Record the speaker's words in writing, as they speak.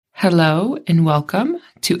Hello and welcome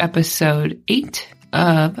to episode 8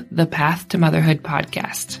 of the Path to Motherhood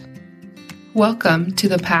podcast. Welcome to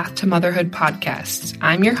the Path to Motherhood podcast.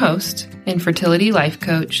 I'm your host and fertility life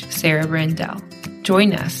coach, Sarah Brandell.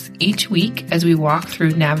 Join us each week as we walk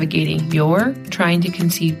through navigating your trying to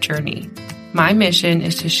conceive journey. My mission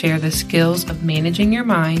is to share the skills of managing your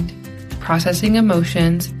mind, processing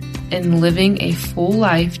emotions, and living a full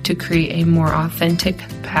life to create a more authentic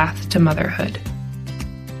path to motherhood.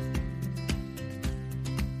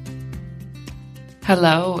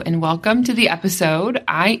 Hello and welcome to the episode.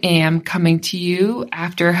 I am coming to you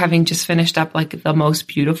after having just finished up the most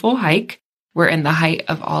beautiful hike. We're in the height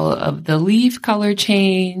of all of the leaf color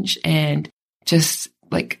change and just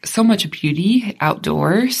so much beauty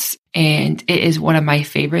outdoors. And it is one of my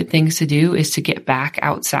favorite things to do is to get back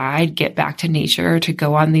outside, get back to nature, to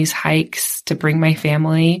go on these hikes, to bring my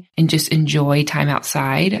family and just enjoy time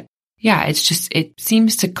outside. Yeah, it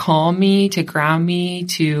seems to calm me, to ground me,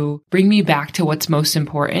 to bring me back to what's most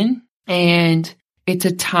important. And it's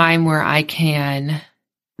a time where I can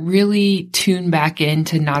really tune back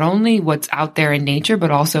into not only what's out there in nature, but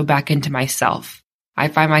also back into myself. I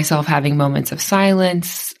find myself having moments of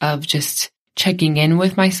silence, of just checking in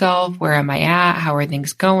with myself. Where am I at? How are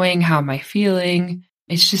things going? How am I feeling?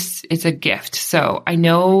 It's a gift. So I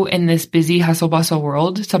know in this busy hustle bustle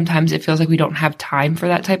world, sometimes it feels like we don't have time for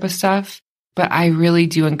that type of stuff. But I really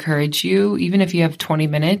do encourage you, even if you have 20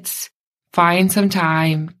 minutes, find some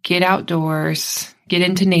time, get outdoors, get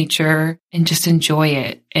into nature and just enjoy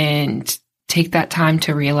it and take that time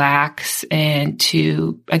to relax and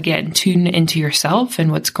to, again, tune into yourself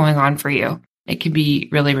and what's going on for you. It can be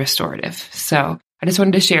really restorative. So I just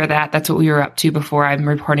wanted to share that. That's what we were up to before I'm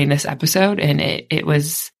recording this episode. And it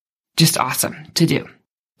was just awesome to do.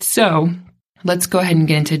 So let's go ahead and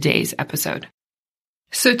get into today's episode.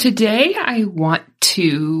 So today I want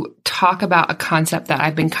to talk about a concept that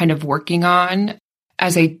I've been kind of working on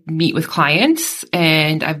as I meet with clients.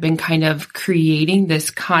 And I've been kind of creating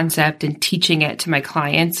this concept and teaching it to my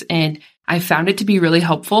clients. And I found it to be really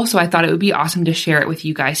helpful. So I thought it would be awesome to share it with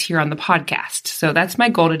you guys here on the podcast. So that's my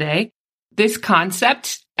goal today. This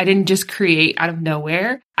concept, I didn't just create out of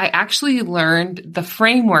nowhere. I actually learned the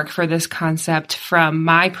framework for this concept from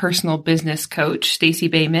my personal business coach, Stacey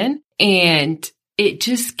Bayman. And it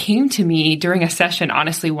just came to me during a session,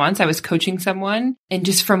 honestly, once I was coaching someone and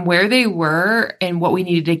just from where they were and what we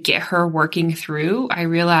needed to get her working through, I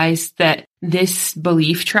realized that this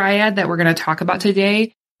belief triad that we're going to talk about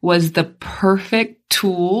today was the perfect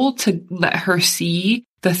tool to let her see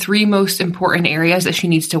the 3 most important areas that she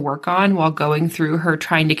needs to work on while going through her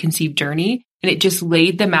trying to conceive journey. And it just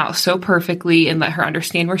laid them out so perfectly and let her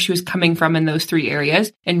understand where she was coming from in those 3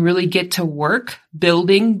 areas and really get to work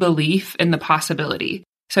building belief in the possibility.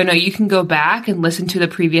 So I know you can go back and listen to the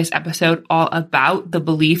previous episode all about the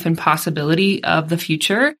belief and possibility of the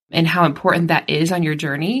future and how important that is on your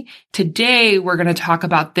journey. Today, we're going to talk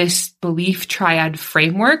about this belief triad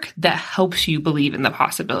framework that helps you believe in the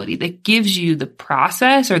possibility, that gives you the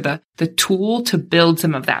process or the tool to build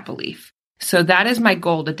some of that belief. So that is my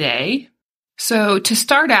goal today. So to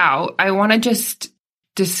start out, I want to just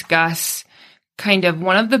discuss kind of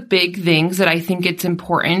one of the big things that I think it's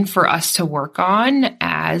important for us to work on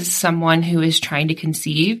as someone who is trying to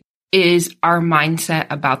conceive is our mindset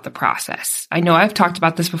about the process. I know I've talked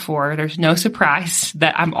about this before. There's no surprise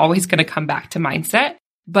that I'm always going to come back to mindset,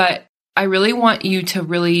 but I really want you to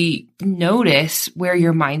really notice where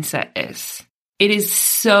your mindset is. It is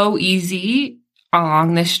so easy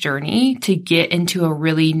along this journey to get into a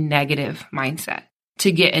really negative mindset.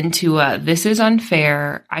 To get into this is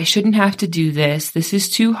unfair, I shouldn't have to do this is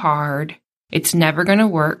too hard, it's never going to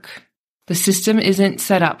work, the system isn't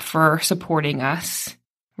set up for supporting us,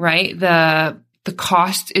 right? The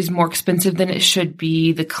cost is more expensive than it should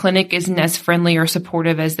be, the clinic isn't as friendly or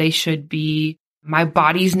supportive as they should be, my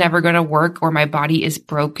body's never going to work or my body is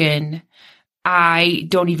broken, I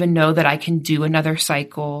don't even know that I can do another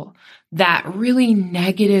cycle. That really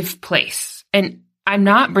negative place. And I'm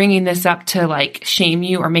not bringing this up to shame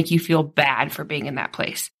you or make you feel bad for being in that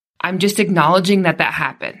place. I'm just acknowledging that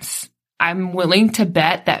happens. I'm willing to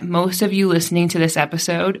bet that most of you listening to this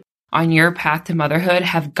episode on your path to motherhood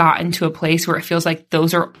have gotten to a place where it feels like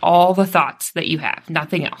those are all the thoughts that you have,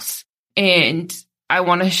 nothing else. And I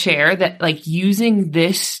want to share that using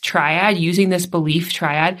this triad, using this belief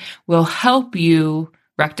triad will help you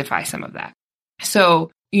rectify some of that.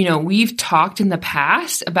 So, we've talked in the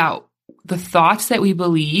past about the thoughts that we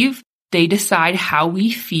believe, they decide how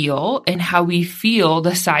we feel, and how we feel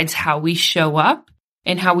decides how we show up,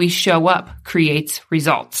 and how we show up creates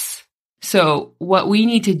results. So what we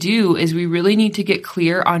need to do is we really need to get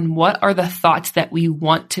clear on what are the thoughts that we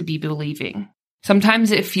want to be believing.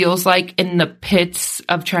 Sometimes it feels like in the pits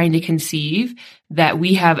of trying to conceive that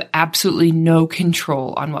we have absolutely no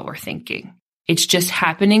control on what we're thinking. It's just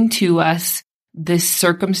happening to us. This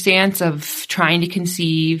circumstance of trying to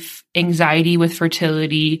conceive, anxiety with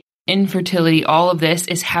fertility, infertility, all of this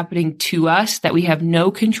is happening to us that we have no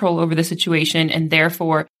control over the situation. And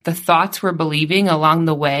therefore, the thoughts we're believing along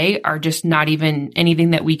the way are just not even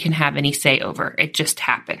anything that we can have any say over. It just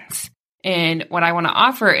happens. And what I want to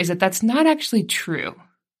offer is that that's not actually true.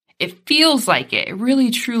 It feels like it. It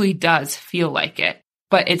really, truly does feel like it,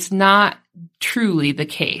 but it's not truly the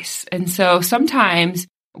case. And so sometimes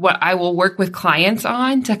what I will work with clients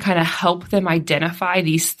on to kind of help them identify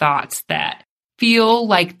these thoughts that feel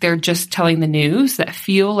like they're just telling the news, that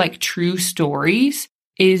feel like true stories,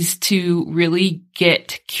 is to really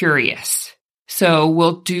get curious. So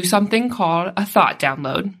we'll do something called a thought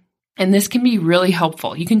download. And this can be really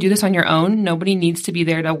helpful. You can do this on your own. Nobody needs to be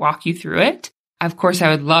there to walk you through it. Of course, I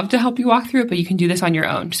would love to help you walk through it, but you can do this on your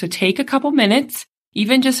own. So take a couple minutes,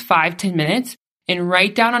 even just 5-10 minutes, and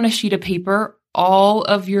write down on a sheet of paper all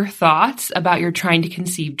of your thoughts about your trying to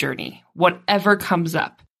conceive journey, whatever comes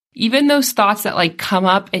up. Even those thoughts that like come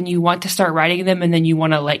up and you want to start writing them and then you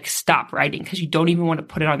want to like stop writing because you don't even want to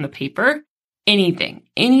put it on the paper. Anything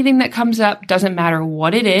that comes up, doesn't matter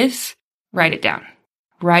what it is, write it down.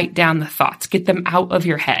 Write down the thoughts, get them out of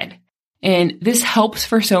your head. And this helps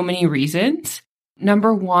for so many reasons.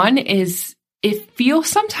 Number one is it feels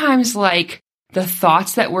sometimes like the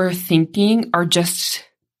thoughts that we're thinking are just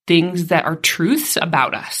things that are truths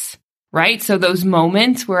about us, right? So those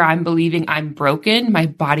moments where I'm believing I'm broken, my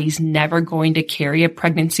body's never going to carry a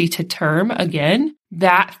pregnancy to term again,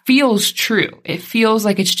 that feels true. It feels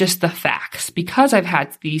like it's just the facts because I've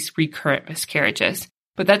had these recurrent miscarriages.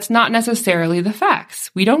 But that's not necessarily the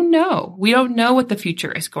facts. We don't know. We don't know what the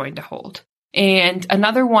future is going to hold. And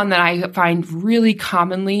another one that I find really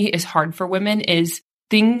commonly is hard for women is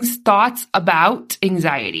thoughts about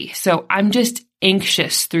anxiety. So I'm just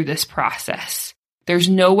anxious through this process. There's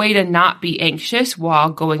no way to not be anxious while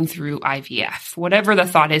going through IVF, whatever the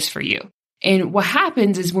thought is for you. And what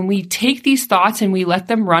happens is when we take these thoughts and we let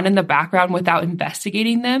them run in the background without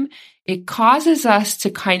investigating them, it causes us to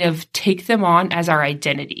kind of take them on as our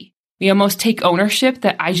identity. We almost take ownership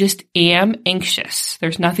that I just am anxious.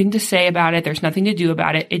 There's nothing to say about it. There's nothing to do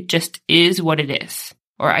about it. It just is what it is.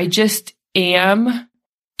 Or I just am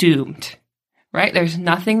doomed, right? There's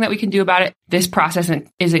nothing that we can do about it. This process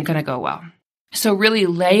isn't going to go well. So really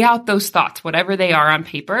lay out those thoughts, whatever they are, on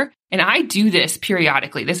paper. And I do this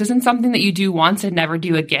periodically. This isn't something that you do once and never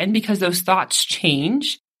do again because those thoughts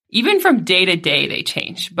change. Even from day to day, they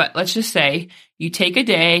change. But let's just say you take a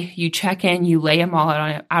day, you check in, you lay them all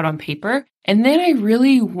out on paper. And then I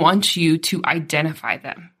really want you to identify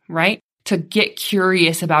them, right? To get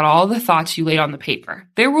curious about all the thoughts you laid on the paper.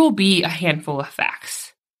 There will be a handful of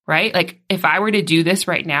facts, right? Like if I were to do this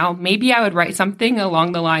right now, maybe I would write something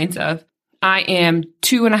along the lines of, I am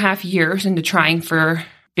 2.5 years into trying for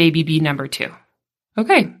baby B number 2.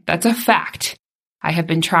 Okay, that's a fact. I have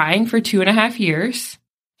been trying for 2.5 years.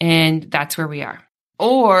 And that's where we are.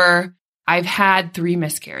 Or I've had 3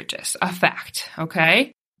 miscarriages, a fact,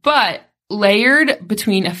 okay? But layered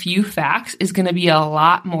between a few facts is going to be a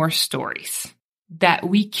lot more stories that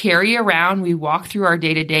we carry around, we walk through our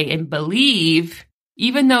day-to-day and believe,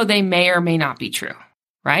 even though they may or may not be true,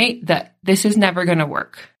 right? That this is never going to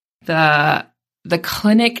work. The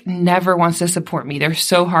clinic never wants to support me. They're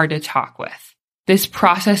so hard to talk with. This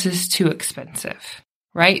process is too expensive.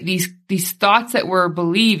 Right? These thoughts that we're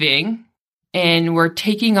believing and we're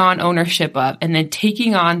taking on ownership of and then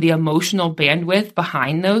taking on the emotional bandwidth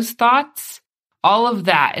behind those thoughts, all of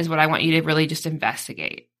that is what I want you to really just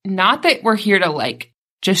investigate. Not that we're here to like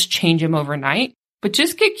just change them overnight, but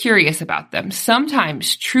just get curious about them.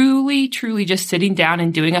 Sometimes truly, truly just sitting down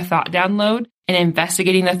and doing a thought download and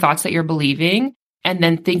investigating the thoughts that you're believing and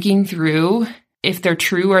then thinking through if they're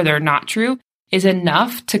true or they're not true is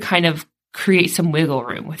enough to kind of create some wiggle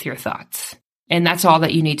room with your thoughts. And that's all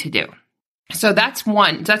that you need to do. So that's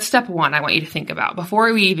step one I want you to think about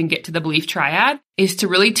before we even get to the belief triad is to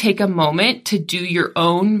really take a moment to do your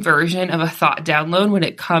own version of a thought download when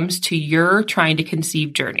it comes to your trying to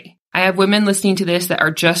conceive journey. I have women listening to this that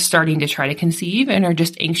are just starting to try to conceive and are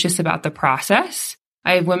just anxious about the process.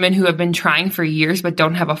 I have women who have been trying for years but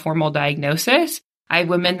don't have a formal diagnosis. I have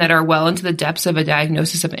women that are well into the depths of a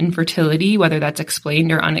diagnosis of infertility, whether that's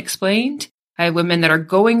explained or unexplained. I have women that are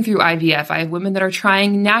going through IVF. I have women that are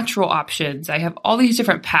trying natural options. I have all these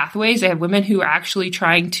different pathways. I have women who are actually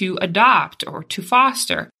trying to adopt or to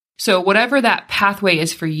foster. So whatever that pathway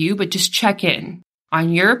is for you, but just check in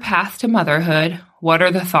on your path to motherhood. What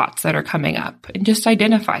are the thoughts that are coming up? And just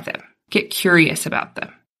identify them. Get curious about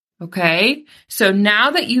them. Okay. So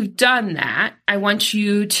now that you've done that, I want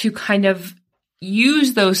you to kind of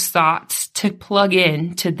use those thoughts to plug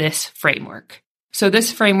in to this framework. So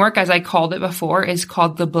this framework, as I called it before, is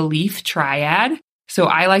called the belief triad. So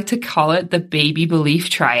I like to call it the baby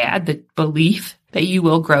belief triad, the belief that you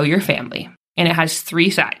will grow your family. And it has 3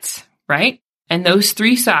 sides, right? And those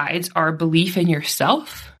 3 sides are belief in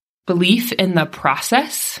yourself, belief in the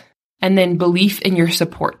process, and then belief in your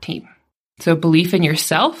support team. So belief in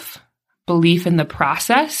yourself, belief in the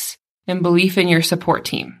process, and belief in your support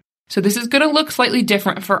team. So this is going to look slightly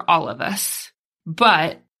different for all of us,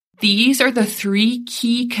 but these are the 3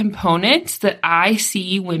 key components that I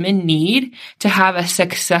see women need to have a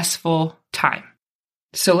successful time.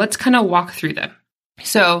 So let's kind of walk through them.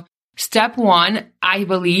 So step 1, I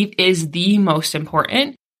believe, is the most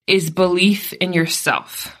important, is belief in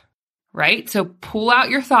yourself, right? So pull out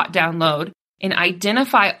your thought download and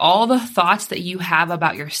identify all the thoughts that you have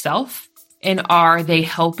about yourself. And are they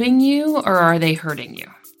helping you or are they hurting you?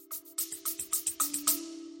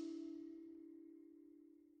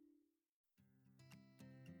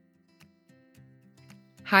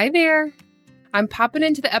 Hi there. I'm popping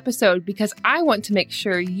into the episode because I want to make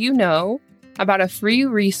sure you know about a free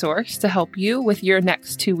resource to help you with your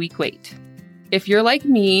next 2-week wait. If you're like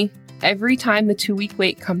me, every time the 2-week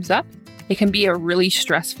wait comes up, it can be a really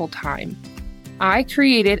stressful time. I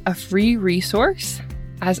created a free resource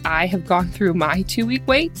as I have gone through my 2-week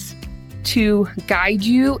waits to guide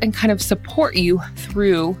you and kind of support you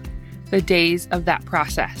through the days of that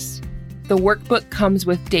process. The workbook comes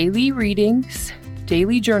with daily readings,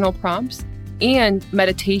 daily journal prompts, and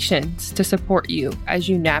meditations to support you as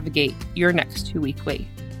you navigate your next 2-week wait.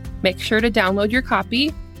 Make sure to download your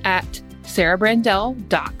copy at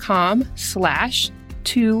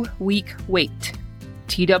sarahbrandel.com/2weekwait.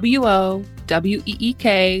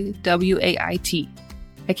 TWOWEEKWAIT.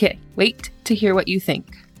 I can't wait to hear what you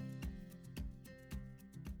think.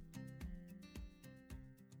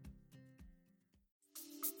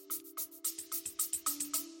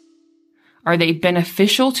 Are they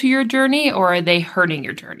beneficial to your journey or are they hurting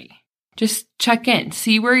your journey? Just check in,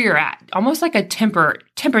 see where you're at. Almost like a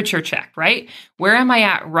temperature check, right? Where am I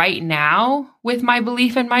at right now with my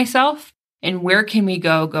belief in myself? And where can we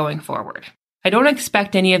go going forward? I don't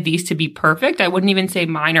expect any of these to be perfect. I wouldn't even say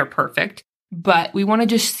mine are perfect, but we want to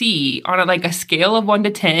just see on a scale of 1 to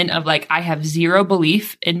 10 of I have 0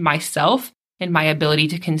 belief in myself and my ability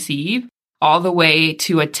to conceive, all the way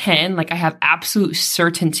to a 10, I have absolute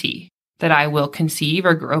certainty that I will conceive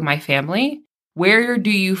or grow my family. Where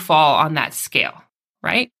do you fall on that scale,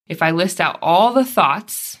 right? If I list out all the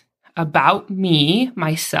thoughts about me,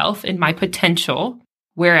 myself, and my potential,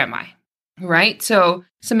 where am I? Right? So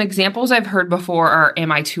some examples I've heard before are,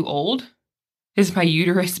 am I too old? Is my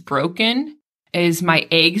uterus broken? Is my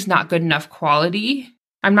eggs not good enough quality?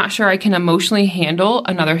 I'm not sure I can emotionally handle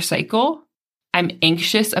another cycle. I'm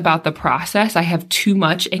anxious about the process. I have too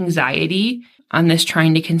much anxiety on this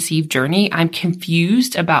trying to conceive journey. I'm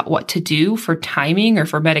confused about what to do for timing or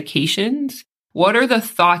for medications. What are the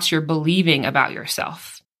thoughts you're believing about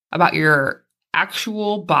yourself, about your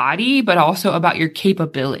actual body, but also about your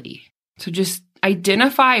capability? So just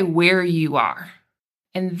identify where you are.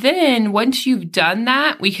 And then once you've done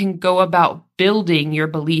that, we can go about building your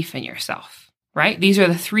belief in yourself, right? These are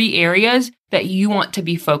the 3 areas that you want to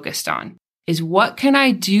be focused on. Is what can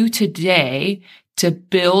I do today to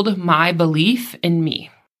build my belief in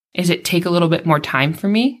me? Is it take a little bit more time for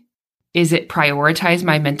me? Is it prioritize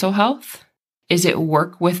my mental health? Is it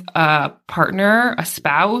work with a partner, a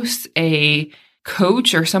spouse, a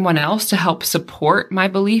coach, or someone else to help support my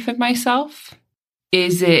belief in myself?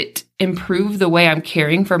 Is it improve the way I'm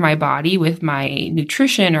caring for my body with my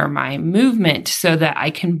nutrition or my movement so that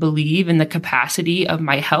I can believe in the capacity of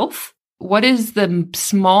my health? What is the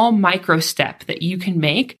small micro step that you can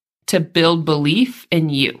make to build belief in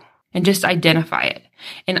you? And just identify it.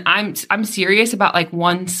 And I'm serious about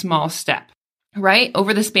one small step, right?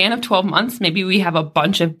 Over the span of 12 months, maybe we have a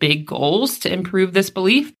bunch of big goals to improve this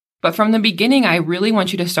belief. But from the beginning, I really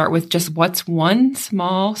want you to start with just what's one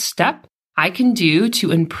small step I can do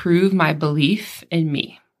to improve my belief in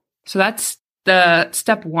me. So that's the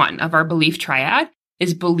step 1 of our belief triad,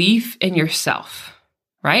 is belief in yourself,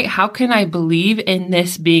 right? How can I believe in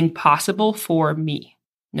this being possible for me?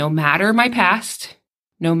 No matter my past,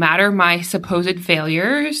 no matter my supposed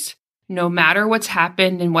failures, no matter what's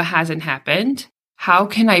happened and what hasn't happened, how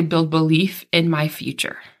can I build belief in my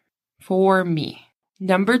future for me?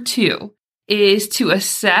 Number 2 is to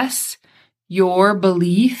assess your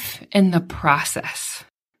belief in the process.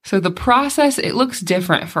 So the process, it looks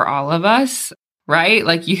different for all of us, right?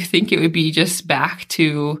 Like you think it would be just back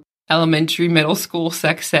to elementary, middle school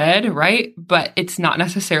sex ed, right? But it's not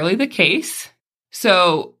necessarily the case.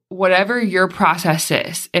 So whatever your process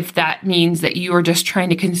is, if that means that you are just trying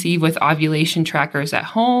to conceive with ovulation trackers at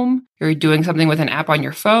home, you're doing something with an app on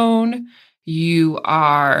your phone, you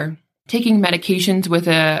are taking medications with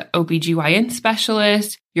a OBGYN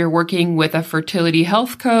specialist, you're working with a fertility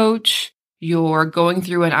health coach, you're going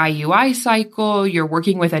through an IUI cycle, you're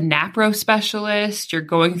working with a NAPRO specialist, you're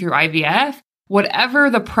going through IVF, whatever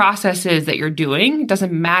the process is that you're doing, it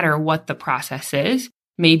doesn't matter what the process is.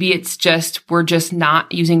 Maybe it's just, we're just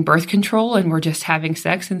not using birth control and we're just having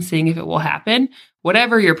sex and seeing if it will happen.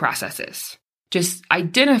 Whatever your process is, just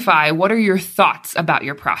identify what are your thoughts about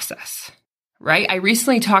your process, right? I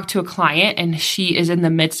recently talked to a client and she is in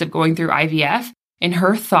the midst of going through IVF, and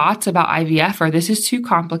her thoughts about IVF are, this is too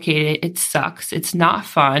complicated. It sucks. It's not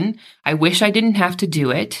fun. I wish I didn't have to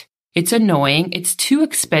do it. It's annoying. It's too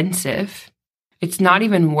expensive. It's not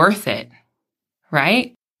even worth it,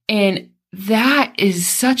 right? And that is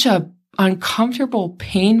such a uncomfortable,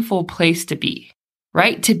 painful place to be,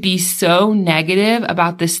 right? To be so negative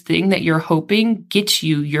about this thing that you're hoping gets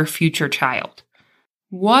you your future child.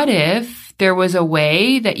 What if there was a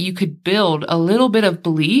way that you could build a little bit of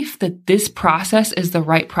belief that this process is the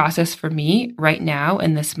right process for me right now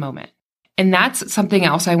in this moment? And that's something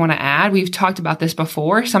else I want to add. We've talked about this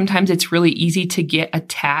before. Sometimes it's really easy to get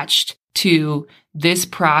attached to this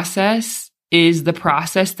process is the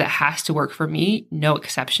process that has to work for me, no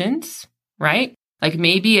exceptions, right? Like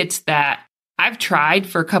maybe it's that I've tried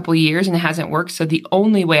for a couple years and it hasn't worked, so the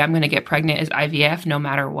only way I'm going to get pregnant is IVF no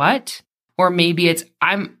matter what. Or maybe it's,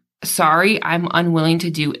 I'm sorry, I'm unwilling to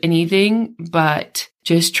do anything but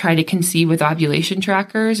just try to conceive with ovulation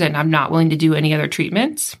trackers and I'm not willing to do any other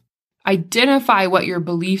treatments. Identify what your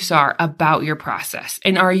beliefs are about your process.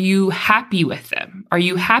 And are you happy with them? Are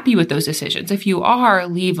you happy with those decisions? If you are,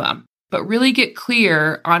 leave them. But really get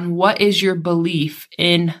clear on what is your belief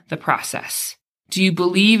in the process. Do you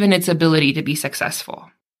believe in its ability to be successful?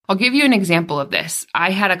 I'll give you an example of this. I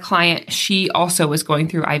had a client, she also was going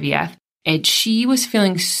through IVF, and she was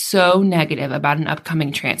feeling so negative about an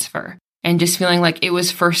upcoming transfer and just feeling like it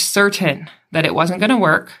was for certain that it wasn't going to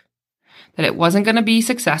work, that it wasn't going to be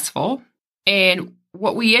successful. And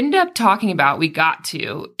what we end up talking about, we got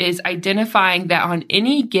to, is identifying that on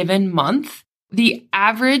any given month, the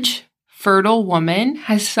average fertile woman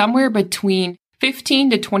has somewhere between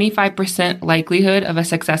 15 to 25% likelihood of a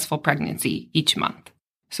successful pregnancy each month.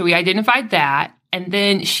 So we identified that. And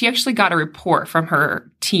then she actually got a report from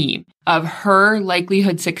her team of her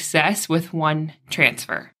likelihood success with one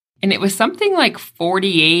transfer. And it was something like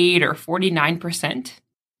 48 or 49%.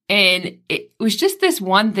 And it was just this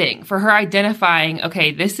one thing for her identifying,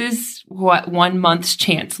 okay, this is what 1 month's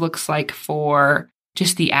chance looks like for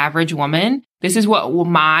just the average woman. This is what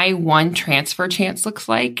my one transfer chance looks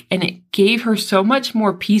like. And it gave her so much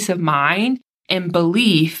more peace of mind and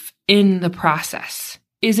belief in the process.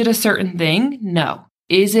 Is it a certain thing? No.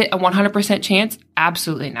 Is it a 100% chance?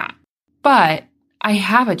 Absolutely not. But I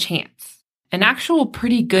have a chance, an actual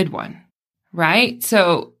pretty good one, right?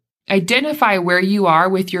 So identify where you are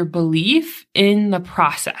with your belief in the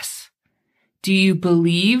process. Do you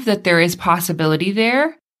believe that there is possibility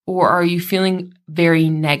there, or are you feeling very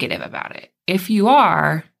negative about it? If you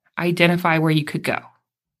are, identify where you could go.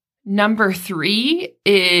 Number 3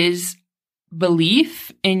 is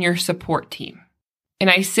belief in your support team. And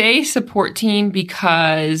I say support team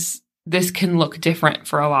because this can look different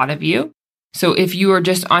for a lot of you. So if you are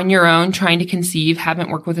just on your own trying to conceive, haven't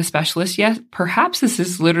worked with a specialist yet, perhaps this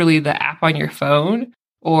is literally the app on your phone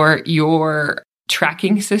or your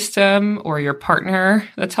tracking system or your partner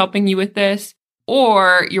that's helping you with this.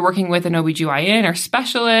 Or you're working with an OBGYN or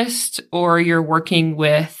specialist, or you're working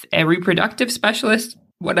with a reproductive specialist,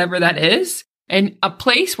 whatever that is. And a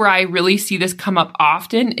place where I really see this come up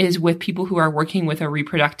often is with people who are working with a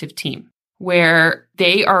reproductive team, where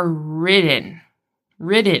they are ridden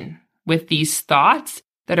with these thoughts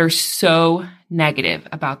that are so negative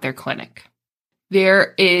about their clinic.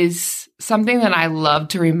 There is something that I love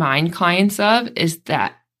to remind clients of is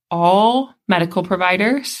that all medical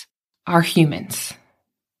providers are humans.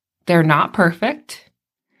 They're not perfect.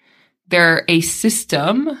 They're a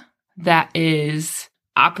system that is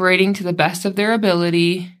operating to the best of their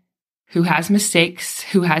ability, who has mistakes,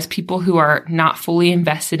 who has people who are not fully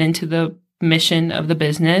invested into the mission of the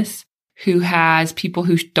business, who has people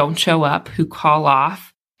who don't show up, who call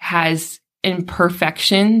off, has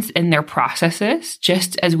imperfections in their processes,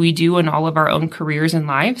 just as we do in all of our own careers and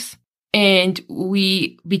lives. And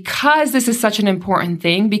because this is such an important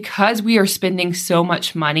thing, because we are spending so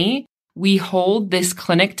much money, we hold this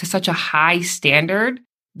clinic to such a high standard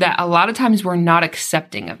that a lot of times we're not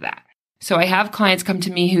accepting of that. So I have clients come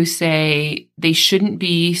to me who say they shouldn't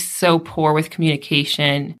be so poor with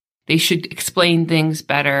communication. They should explain things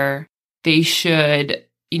better. They should,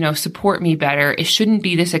 support me better. It shouldn't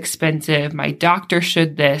be this expensive. My doctor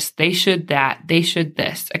should this. They should that. They should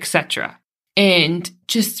this, etc. And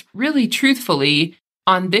just really truthfully,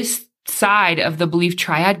 on this side of the belief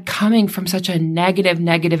triad, coming from such a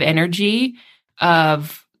negative energy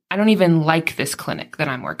of, I don't even like this clinic that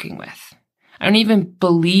I'm working with. I don't even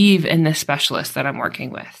believe in this specialist that I'm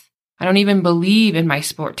working with. I don't even believe in my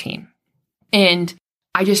sport team. And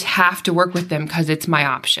I just have to work with them because it's my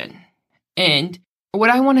option. And what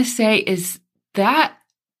I want to say is that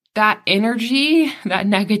energy, that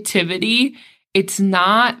negativity, it's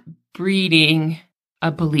not breeding a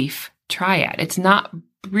belief triad. It's not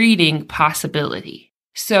breeding possibility.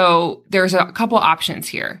 So there's a couple options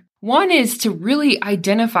here. One is to really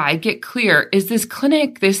identify, get clear, is this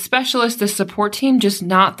clinic, this specialist, this support team just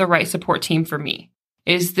not the right support team for me?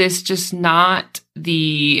 Is this just not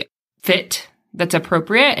the fit that's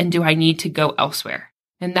appropriate? And do I need to go elsewhere?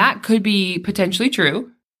 And that could be potentially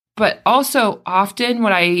true. But also often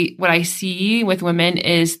what I see with women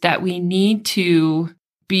is that we need to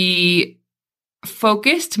be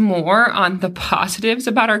focused more on the positives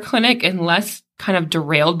about our clinic and less kind of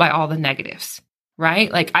derailed by all the negatives,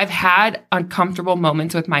 right? Like I've had uncomfortable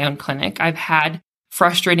moments with my own clinic. I've had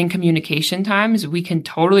frustrating communication times. We can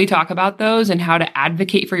totally talk about those and how to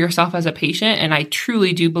advocate for yourself as a patient. And I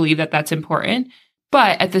truly do believe that that's important.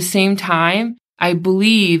 But at the same time, I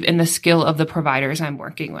believe in the skill of the providers I'm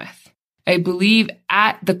working with. I believe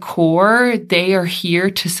at the core, they are here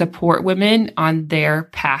to support women on their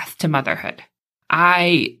path to motherhood.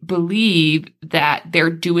 I believe that they're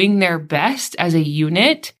doing their best as a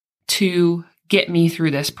unit to get me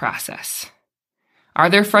through this process. Are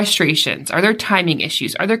there frustrations? Are there timing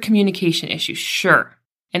issues? Are there communication issues? Sure.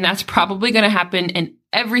 And that's probably going to happen in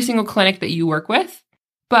every single clinic that you work with.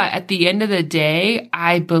 But at the end of the day,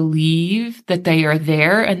 I believe that they are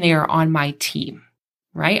there and they are on my team,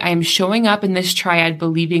 right? I am showing up in this triad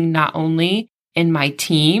believing not only in my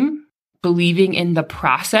team, believing in the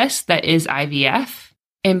process that is IVF,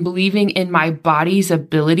 and believing in my body's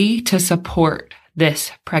ability to support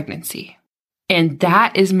this pregnancy. And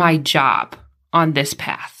that is my job on this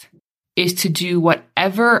path, is to do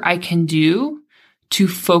whatever I can do to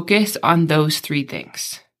focus on those three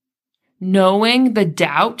things. Knowing the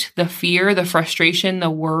doubt, the fear, the frustration, the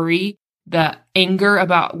worry, the anger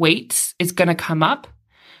about weights is going to come up,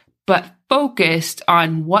 but focused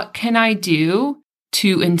on what can I do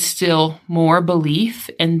to instill more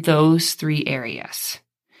belief in those three areas.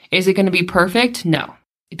 Is it going to be perfect? No,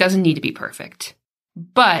 it doesn't need to be perfect.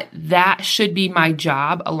 But that should be my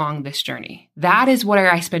job along this journey. That is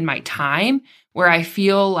where I spend my time, where I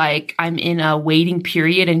feel like I'm in a waiting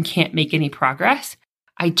period and can't make any progress.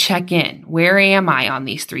 I check in. Where am I on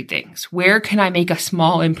these three things? Where can I make a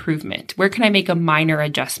small improvement? Where can I make a minor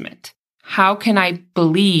adjustment? How can I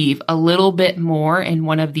believe a little bit more in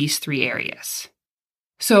one of these three areas?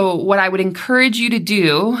 So what I would encourage you to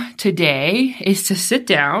do today is to sit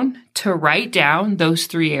down, to write down those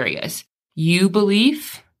three areas: you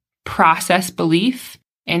belief, process belief,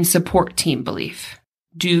 and support team belief.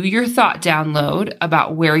 Do your thought download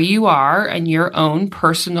about where you are in your own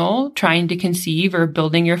personal trying to conceive or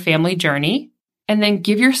building your family journey, and then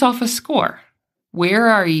give yourself a score. Where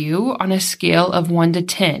are you on a scale of 1 to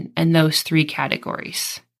 10 in those three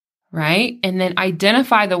categories, right? And then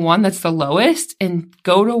identify the one that's the lowest and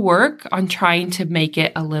go to work on trying to make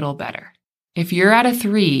it a little better. If you're at a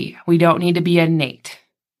 3, we don't need to be at an 8.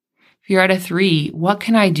 If you're at a 3, what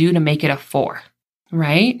can I do to make it a 4,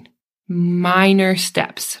 right? Minor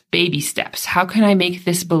steps, baby steps. How can I make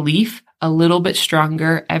this belief a little bit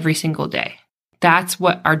stronger every single day? That's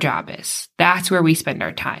what our job is. That's where we spend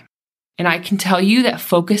our time. And I can tell you that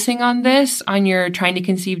focusing on this, on your trying to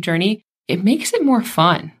conceive journey, it makes it more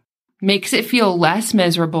fun, makes it feel less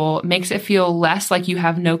miserable, makes it feel less like you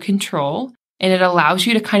have no control, and it allows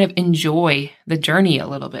you to kind of enjoy the journey a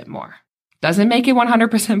little bit more. Doesn't make it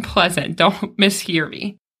 100% pleasant. Don't mishear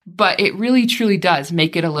me. But it really, truly does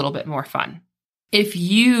make it a little bit more fun. If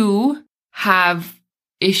you have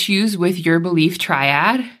issues with your belief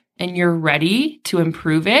triad and you're ready to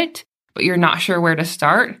improve it, but you're not sure where to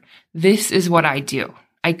start, this is what I do.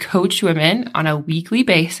 I coach women on a weekly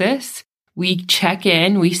basis. We check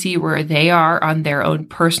in, we see where they are on their own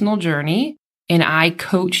personal journey, and I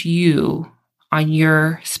coach you on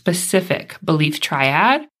your specific belief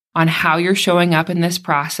triad, on how you're showing up in this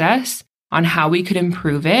process, on how we could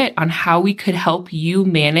improve it, on how we could help you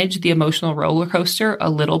manage the emotional roller coaster a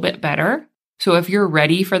little bit better. So if you're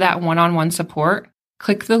ready for that one-on-one support,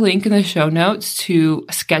 click the link in the show notes to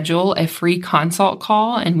schedule a free consult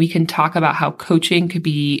call, and we can talk about how coaching could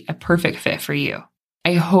be a perfect fit for you.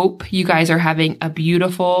 I hope you guys are having a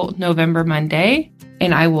beautiful November Monday,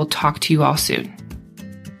 and I will talk to you all soon.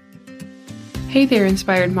 Hey there,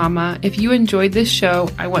 Inspired Mama. If you enjoyed this show,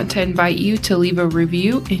 I want to invite you to leave a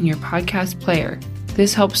review in your podcast player.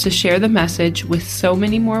 This helps to share the message with so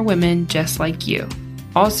many more women just like you.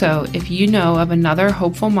 Also, if you know of another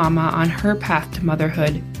hopeful mama on her path to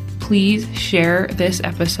motherhood, please share this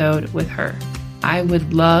episode with her. I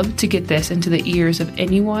would love to get this into the ears of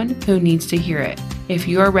anyone who needs to hear it. If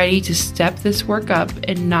you are ready to step this work up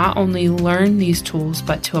and not only learn these tools,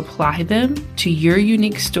 but to apply them to your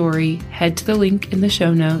unique story, head to the link in the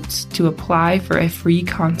show notes to apply for a free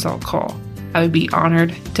consult call. I would be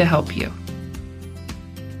honored to help you.